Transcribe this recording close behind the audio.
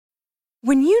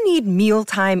When you need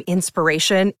mealtime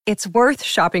inspiration, it's worth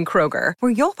shopping Kroger,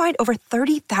 where you'll find over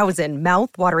 30,000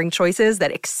 mouth-watering choices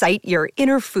that excite your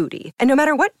inner foodie. And no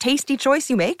matter what tasty choice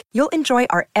you make, you'll enjoy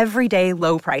our everyday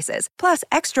low prices, plus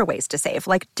extra ways to save,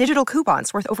 like digital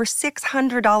coupons worth over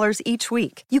 $600 each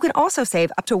week. You can also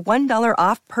save up to $1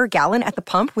 off per gallon at the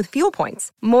pump with fuel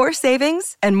points. More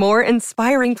savings and more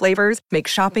inspiring flavors make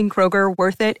shopping Kroger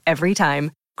worth it every time.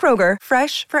 Kroger,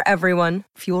 fresh for everyone.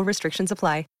 Fuel restrictions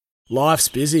apply. Life's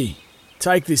busy.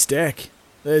 Take this deck.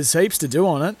 There's heaps to do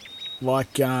on it,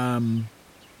 like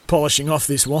polishing off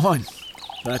this wine.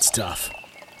 That's tough.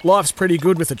 Life's pretty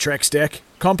good with a Trex deck.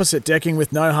 Composite decking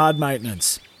with no hard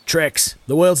maintenance. Trex,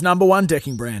 the world's #1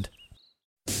 decking brand.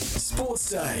 Sports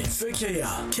Day for Kia.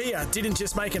 Kia didn't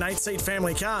just make an 8-seat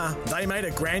family car, they made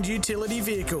a grand utility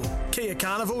vehicle. Kia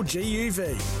Carnival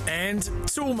GUV. And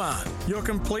Toolmart, your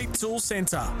complete tool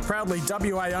centre. Proudly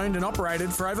WA owned and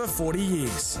operated for over 40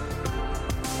 years.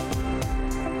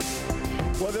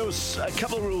 Well, there was a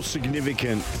couple of real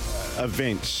significant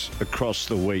events across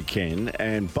the weekend,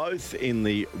 and both in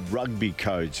the rugby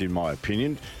codes, in my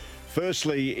opinion.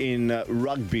 Firstly, in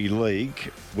Rugby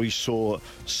League, we saw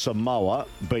Samoa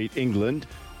beat England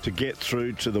to get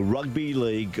through to the Rugby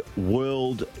League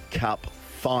World Cup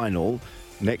final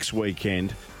next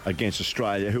weekend against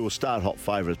Australia, who will start hot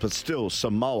favourites. But still,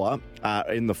 Samoa are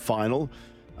in the final,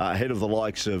 ahead of the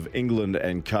likes of England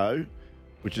and co.,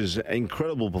 which is an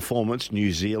incredible performance.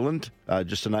 New Zealand,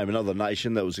 just to name another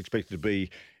nation that was expected to be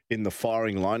in the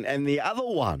firing line. And the other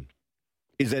one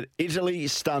is that Italy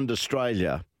stunned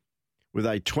Australia with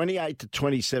a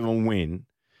 28-27 win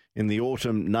in the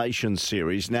Autumn Nations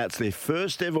Series. Now, it's their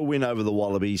first ever win over the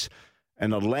Wallabies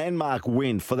and a landmark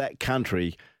win for that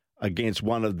country against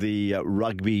one of the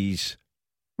rugby's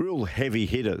real heavy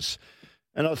hitters.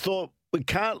 And I thought, we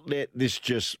can't let this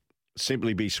just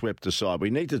simply be swept aside. We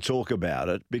need to talk about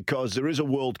it because there is a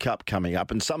World Cup coming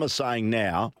up, and some are saying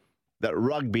now that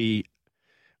rugby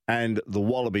and the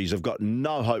Wallabies have got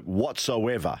no hope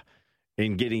whatsoever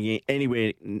in getting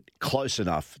anywhere close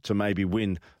enough to maybe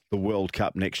win the World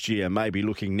Cup next year, maybe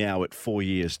looking now at 4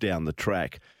 years down the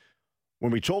track.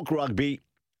 When we talk rugby,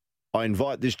 I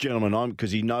invite this gentleman on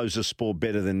because he knows the sport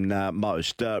better than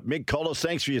most. Mick Collis,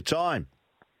 thanks for your time.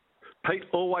 Pete,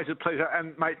 always a pleasure.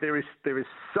 And, mate, there is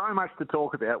so much to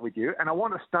talk about with you. And I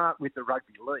want to start with the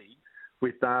Rugby League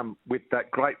with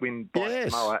that great win by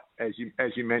Samoa, as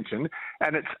you mentioned.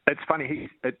 And it's funny,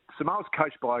 Samoa's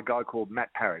coached by a guy called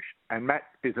Matt Parrish. And Matt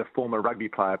is a former rugby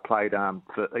player, played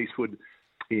for Eastwood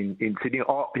in Sydney.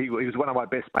 He was one of my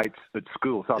best mates at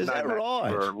school. So I've known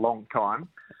Matt for a long time.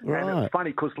 Right. And it's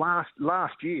funny because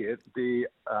last year, the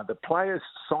players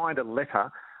signed a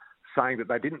letter saying that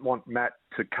they didn't want Matt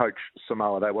to coach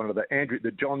Samoa. They wanted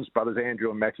the Johns brothers, Andrew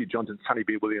and Matthew Johns and Sonny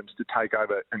Bill Williams, to take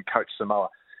over and coach Samoa.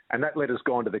 And that letter's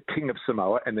gone to the King of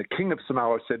Samoa, and the King of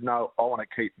Samoa said, no, I want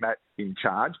to keep Matt in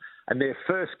charge. And their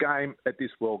first game at this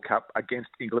World Cup against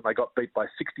England, they got beat by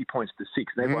 60 points to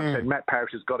 6. And everyone said, Matt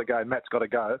Parrish has got to go, Matt's got to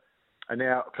go. And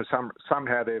now,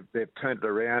 somehow they've turned it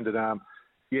around. And,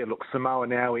 Samoa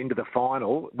now into the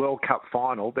final, World Cup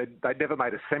final. They'd never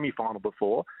made a semi-final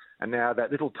before. And now that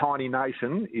little tiny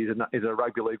nation is a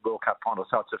Rugby League World Cup final.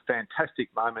 So it's a fantastic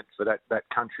moment for that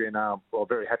country, and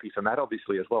very happy for Matt,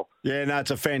 obviously, as well. Yeah, no, it's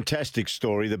a fantastic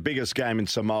story. The biggest game in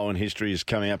Samoan history is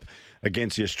coming up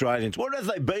against the Australians. What if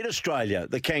they beat Australia,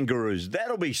 the Kangaroos?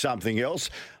 That'll be something else.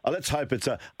 Let's hope it's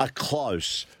a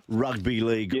close Rugby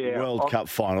League World Cup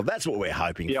final. That's what we're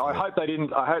hoping for. Yeah, I hope they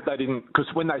didn't,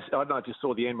 because when I don't know if you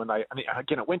saw the end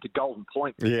it went to Golden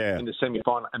Point in the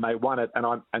semi-final, and they won it,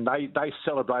 and they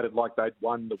celebrated like they'd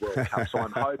won the World Cup. So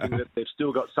I'm hoping that they've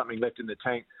still got something left in the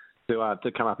tank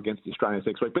to come up against the Australians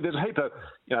next week. But there's a heap of,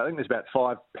 I think there's about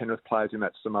 5 Penrith players in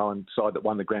that Samoan side that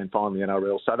won the grand final in the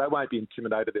NRL. So they won't be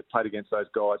intimidated. They've played against those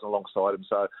guys alongside them.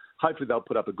 So hopefully they'll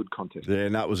put up a good contest. Yeah,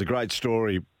 and that was a great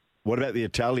story. What about the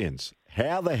Italians?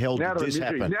 How the hell did this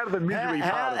happen? Now to the misery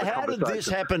part of the conversation. How did this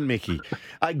happen, Mickey?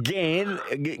 Again,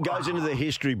 it goes into the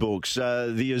history books.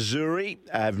 The Azzurri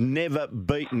have never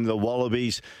beaten the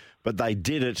Wallabies, but they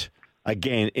did it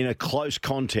again in a close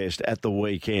contest at the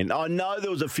weekend. I know there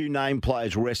was a few name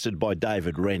players rested by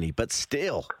David Rennie, but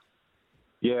still.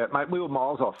 Yeah, mate, we were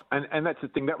miles off. And that's the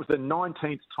thing. That was the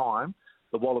 19th time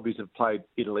the Wallabies have played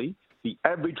Italy. The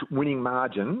average winning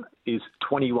margin is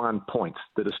 21 points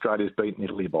that Australia's beaten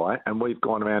Italy by, and we've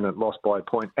gone around and lost by a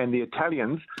point. And the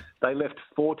Italians, they left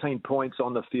 14 points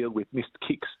on the field with missed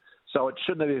kicks. So it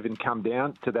shouldn't have even come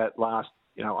down to that last,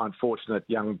 unfortunate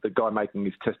the guy making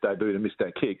his test debut to miss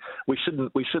that kick. We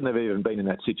shouldn't have even been in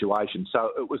that situation. So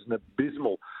it was an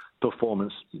abysmal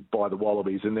performance by the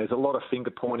Wallabies, and there's a lot of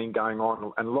finger pointing going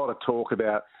on and a lot of talk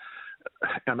about.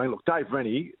 I mean, look, Dave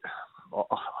Rennie.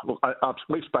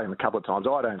 We've spoken a couple of times.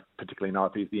 I don't particularly know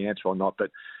if he's the answer or not, but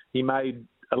he made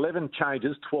 11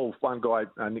 changes, 12, one guy,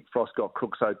 Nick Frost, got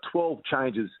cooked, so 12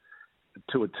 changes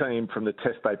to a team from the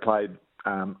test they played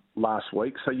last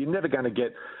week. So you're never going to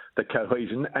get the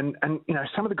cohesion. And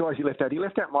some of the guys he left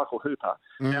out Michael Hooper.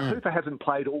 Now, Hooper hasn't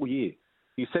played all year.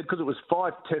 He said because it was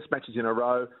 5 test matches in a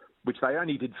row, which they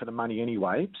only did for the money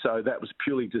anyway, so that was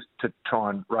purely just to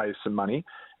try and raise some money.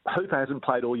 Hooper hasn't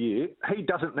played all year. He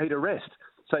doesn't need a rest.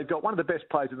 So you've got one of the best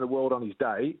players in the world on his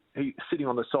day. He's sitting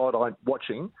on the sideline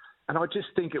watching. And I just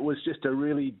think it was just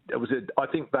I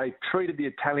think they treated the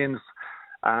Italians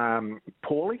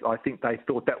poorly. I think they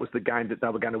thought that was the game that they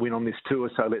were going to win on this tour.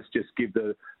 So let's just give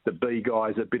the B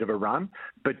guys a bit of a run.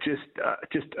 But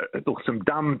look, some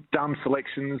dumb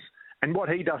selections. And what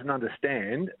he doesn't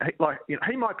understand,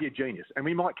 he might be a genius, and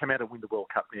we might come out and win the World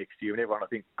Cup next year, and everyone will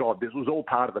think, God, this was all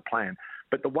part of the plan.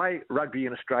 But the way rugby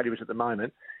in Australia is at the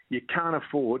moment, you can't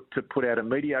afford to put out a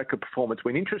mediocre performance.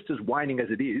 When interest is waning as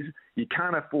it is, you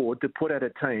can't afford to put out a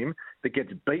team that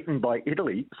gets beaten by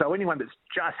Italy. So anyone that's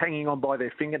just hanging on by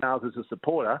their fingernails as a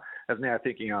supporter is now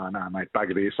thinking, oh, no, mate,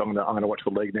 bugger this. I'm going to watch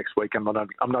the league next week. I'm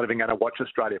not even going to watch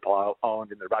Australia play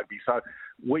Ireland in the rugby. So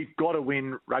we've got to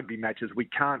win rugby matches. We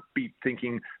can't be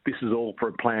thinking this is all for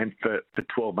a plan for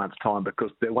 12 months' time, because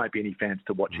there won't be any fans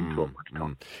to watch in 12 months'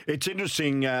 time. It's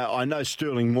interesting. I know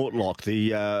Sterling Mortlock,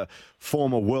 the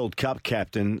former World Cup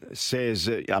captain, says,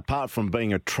 apart from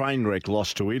being a train wreck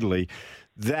loss to Italy,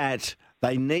 that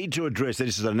they need to address,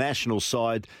 this is a national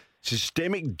side,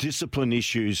 systemic discipline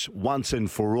issues once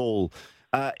and for all.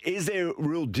 Is there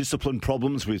real discipline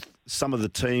problems with some of the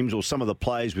teams or some of the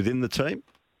players within the team?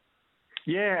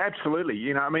 Yeah,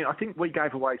 absolutely. I think we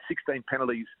gave away 16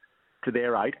 penalties to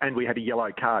their 8, and we had a yellow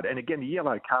card. And again, the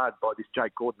yellow card by this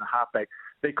Jake Gordon, the halfback,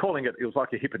 they're calling it was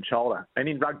like a hip and shoulder. And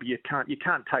in rugby, you can't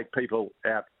take people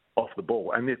out off the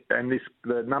ball. And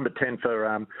the number 10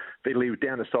 for Italy was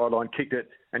down the sideline, kicked it,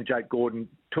 and Jake Gordon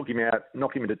took him out,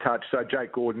 knocked him into touch. So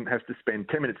Jake Gordon has to spend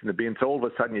 10 minutes in the bin. So all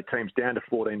of a sudden your team's down to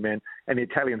 14 men, and the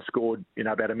Italians scored,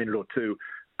 about a minute or two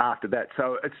after that.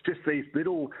 So it's just these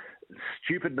little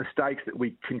stupid mistakes that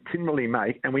we continually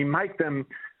make, and we make them.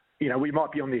 We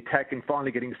might be on the attack and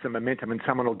finally getting some momentum, and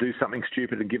someone will do something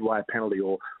stupid and give away a penalty,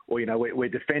 or we're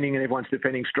defending and everyone's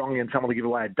defending strongly, and someone will give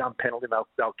away a dumb penalty and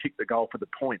they'll kick the goal for the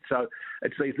point. So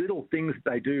it's these little things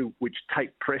they do which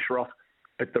take pressure off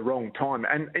at the wrong time.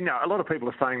 And a lot of people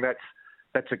are saying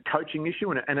that's a coaching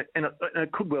issue, and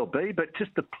it could well be, but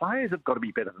just the players have got to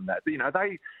be better than that.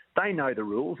 They know the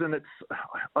rules, and it's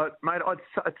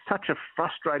such a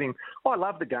frustrating. I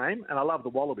love the game and I love the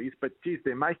Wallabies, but geez,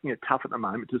 they're making it tough at the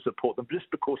moment to support them just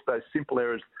because those simple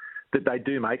errors that they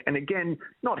do make, and again,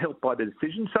 not helped by the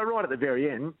decision. So right at the very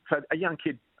end, so a young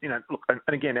kid, look, and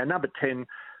again, our number 10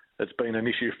 has been an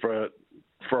issue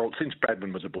since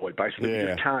Bradman was a boy, basically.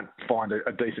 Yeah. You can't find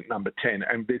a decent number 10.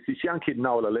 And there's this young kid,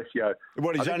 Noah Alessio.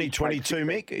 What, he's only 22,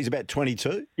 Mick? He's about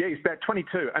 22? Yeah, he's about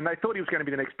 22. And they thought he was going to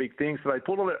be the next big thing, so they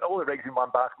put all their eggs in one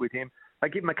basket with him. They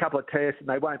give him a couple of tests, and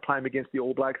they won't play him against the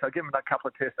All Blacks. They give him a couple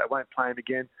of tests, they won't play him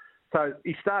again. So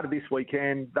he started this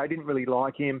weekend. They didn't really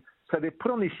like him. So they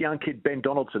put on this young kid, Ben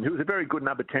Donaldson, who was a very good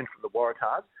number 10 from the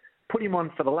Waratahs, put him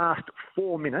on for the last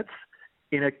 4 minutes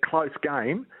in a close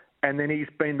game. And then he's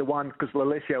been the one, because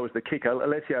Alessio was the kicker.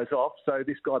 Alessio's off, so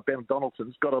this guy, Ben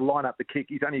Donaldson's got to line up the kick.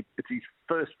 It's his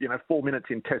first, 4 minutes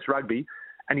in Test rugby,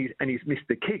 and he's missed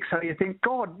the kick. So you think,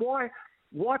 God, why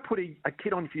put a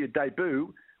kid on for your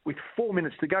debut with 4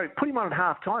 minutes to go? Put him on at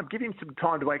half time. Give him some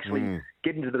time to actually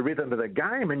get into the rhythm of the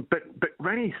game. But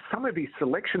Rennie, some of his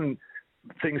selection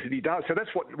things that he does. So that's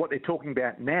what they're talking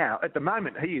about now. At the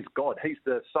moment, he is God. He's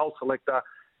the sole selector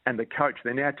and the coach.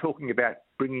 They're now talking about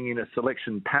bringing in a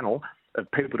selection panel of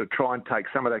people to try and take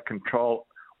some of that control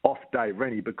off Dave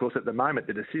Rennie, because at the moment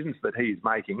the decisions that he is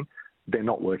making, they're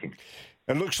not working.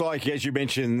 It looks like, as you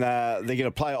mentioned, they're going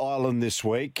to play Ireland this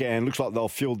week, and looks like they'll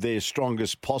field their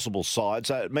strongest possible side.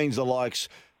 So it means the likes,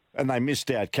 and they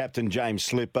missed out, Captain James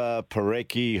Slipper,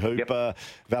 Parecki, Hooper,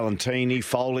 Valentini,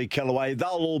 Foley, Kellaway, they'll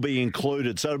all be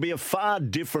included. So it'll be a far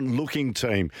different looking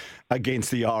team against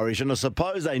the Irish, and I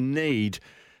suppose they need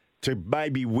to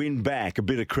maybe win back a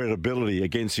bit of credibility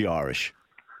against the Irish.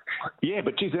 Yeah,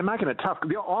 but geez, they're making it tough.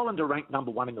 The Ireland are ranked number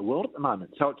 1 in the world at the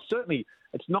moment, so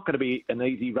it's not going to be an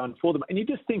easy run for them. And you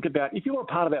just think about, if you're a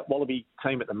part of that Wallaby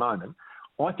team at the moment,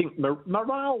 I think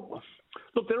morale,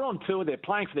 look, they're on tour, they're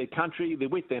playing for their country, they're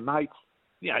with their mates,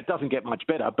 it doesn't get much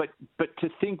better. But to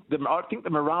think, I think the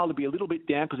morale will be a little bit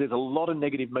down because there's a lot of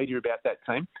negative media about that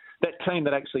team. That team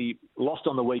that actually lost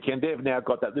on the weekend, they've now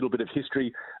got that little bit of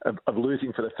history of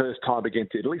losing for the first time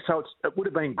against Italy. So it would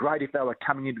have been great if they were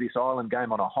coming into this Ireland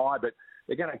game on a high, but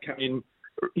they're going to come in,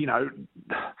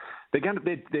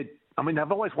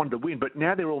 they've always wanted to win, but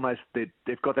now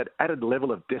they've got that added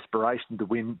level of desperation to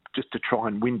win, just to try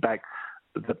and win back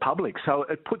the public. So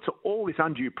it puts all this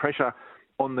undue pressure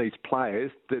on these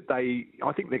players that I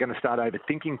think they're going to start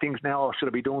overthinking things now. Oh, should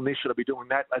I be doing this? Should I be doing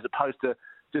that? As opposed to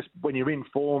just when you're in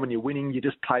form and you're winning, you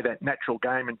just play that natural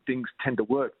game and things tend to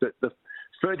work. The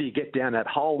further you get down that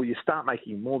hole, you start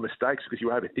making more mistakes because you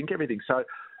overthink everything. So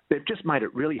they've just made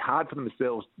it really hard for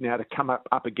themselves now to come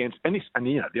up against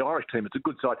the Irish team. It's a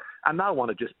good side, and they'll want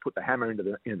to just put the hammer into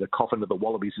the coffin of the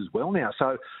Wallabies as well now.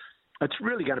 So it's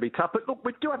really going to be tough. But look,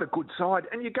 we do have a good side,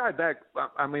 and you go back.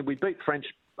 We beat the French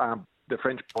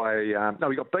we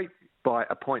got beat by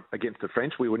a point against the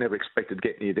French. We were never expected to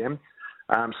get near them.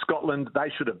 Scotland, they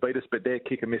should have beat us, but their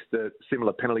kicker missed a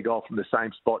similar penalty goal from the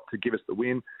same spot to give us the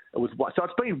win. So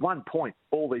it's been 1 point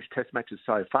all these Test matches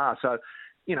so far. So,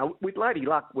 with Lady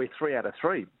Luck, we're 3 out of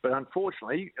 3. But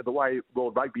unfortunately, the way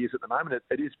World Rugby is at the moment,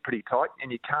 it is pretty tight,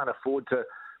 and you can't afford to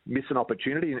miss an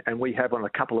opportunity, and we have on a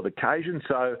couple of occasions.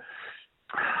 So,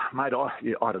 mate, I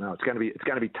don't know. It's going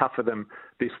to be tough for them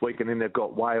this week, and then they've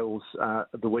got Wales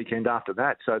the weekend after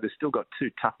that. So they've still got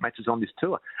 2 tough matches on this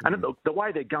tour. And the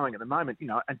way they're going at the moment,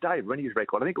 and Dave Rennie's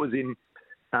record, I think it was in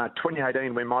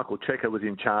 2018 when Michael Cheika was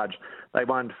in charge, they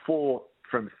won 4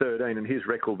 from 13, and his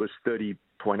record was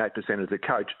 30.8% as a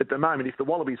coach. At the moment, if the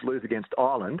Wallabies lose against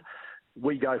Ireland,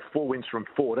 we go 4 wins from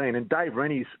 14, and Dave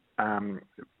Rennie's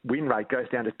win rate goes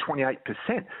down to 28%.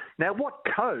 Now, what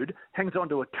code hangs on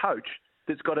to a coach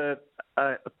that's got a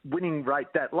winning rate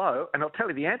that low? And I'll tell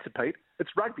you the answer, Pete. It's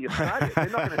Rugby Australia. They're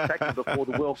not going to sack you before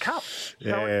the World Cup.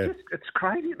 So it's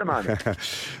crazy at the moment.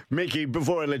 Mickey,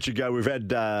 before I let you go, we've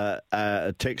had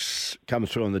a text come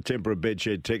through on the Tempera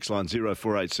Bedshed text line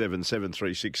 0487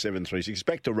 736 736.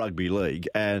 Back to rugby league.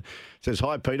 And it says,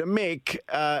 hi, Peter. Mick,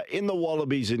 in the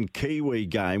Wallabies and Kiwi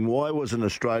game, why was an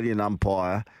Australian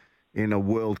umpire in a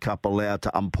World Cup allowed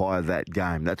to umpire that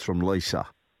game? That's from Lisa.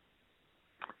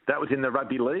 That was in the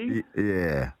rugby league?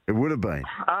 Yeah, it would have been.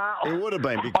 It would have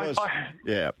been because, I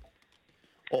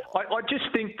just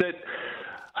think that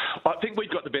I think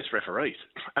we've got the best referees.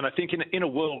 And I think in a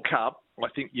World Cup, I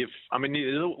think there's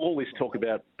all this talk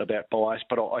about bias,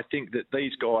 but I think that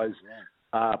these guys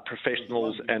are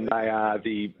professionals and they are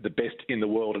the best in the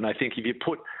world. And I think if you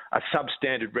put a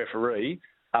substandard referee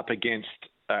up against,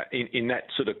 in that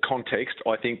sort of context,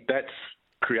 I think that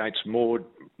creates more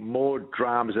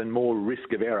dramas and more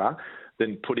risk of error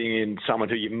than putting in someone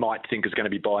who you might think is going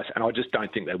to be biased. And I just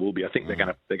don't think they will be. I think they're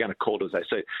going to call it as they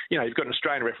see. You've got an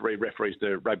Australian referee referees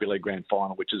the Rugby League Grand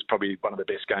Final, which is probably one of the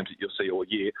best games that you'll see all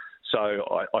year.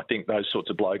 So I think those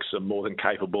sorts of blokes are more than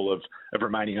capable of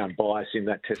remaining unbiased in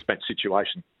that Test match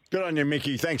situation. Good on you,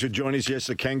 Mickey. Thanks for joining us. Yes,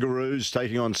 the Kangaroos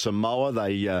taking on Samoa.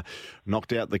 They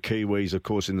knocked out the Kiwis, of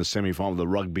course, in the semi-final of the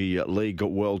Rugby League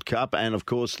World Cup. And, of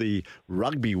course, the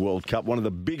Rugby World Cup, one of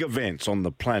the big events on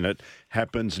the planet,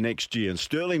 happens next year. And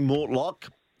Sterling Mortlock,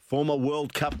 former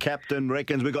World Cup captain,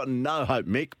 reckons we've got no hope,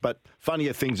 Mick, but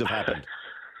funnier things have happened.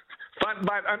 Mate,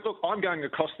 look, I'm going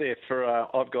across there for,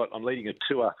 I'm leading a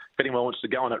tour, if anyone wants to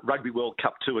go on at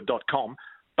rugbyworldcuptour.com,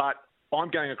 but I'm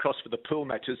going across for the pool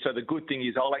matches, so the good thing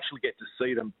is I'll actually get to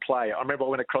see them play. I remember I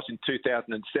went across in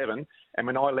 2007, and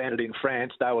when I landed in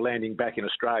France, they were landing back in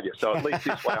Australia. So at least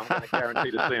this way I'm going to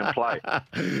guarantee to see them play.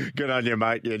 Good on you,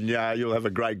 mate. And you'll have a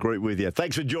great group with you.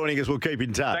 Thanks for joining us. We'll keep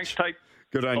in touch. Thanks, Pete.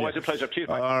 Good on you. Always a pleasure. Cheers,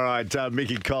 mate. All right,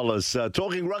 Mickey Collis,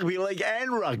 talking rugby league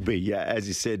and rugby. As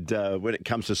he said, when it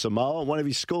comes to Samoa, one of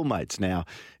his schoolmates now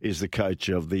is the coach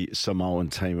of the Samoan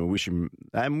team. And wish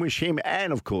him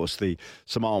and, of course, the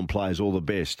Samoan players all the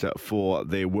best for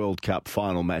their World Cup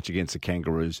final match against the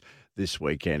Kangaroos this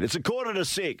weekend. It's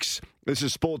 5:45. This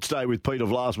is Sports Day with Peter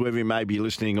Vlas, wherever you may be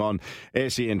listening on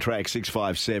SEN Track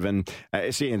 657,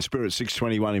 SEN Spirit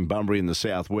 621 in Bunbury in the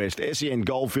southwest, SEN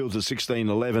Goldfields at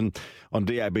 1611 on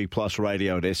DAB Plus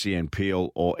Radio at SEN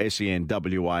Peel or SEN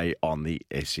WA on the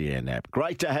SEN app.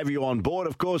 Great to have you on board.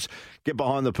 Of course, get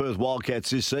behind the Perth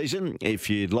Wildcats this season. If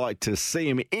you'd like to see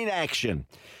them in action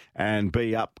and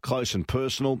be up close and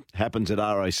personal, happens at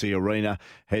RAC Arena.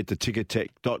 Head to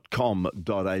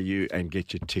tickettech.com.au and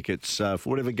get your tickets for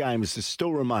whatever games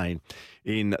still remain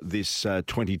in this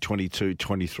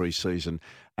 2022-23 season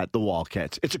at the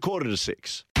Wildcats. It's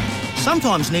 5:45.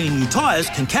 Sometimes needing new tyres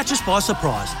can catch us by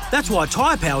surprise. That's why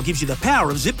Tyre Power gives you the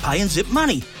power of Zip Pay and Zip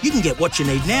Money. You can get what you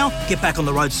need now, get back on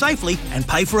the road safely and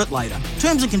pay for it later.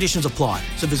 Terms and conditions apply.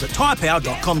 So visit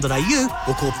tyrepower.com.au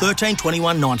or call 13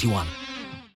 21 91.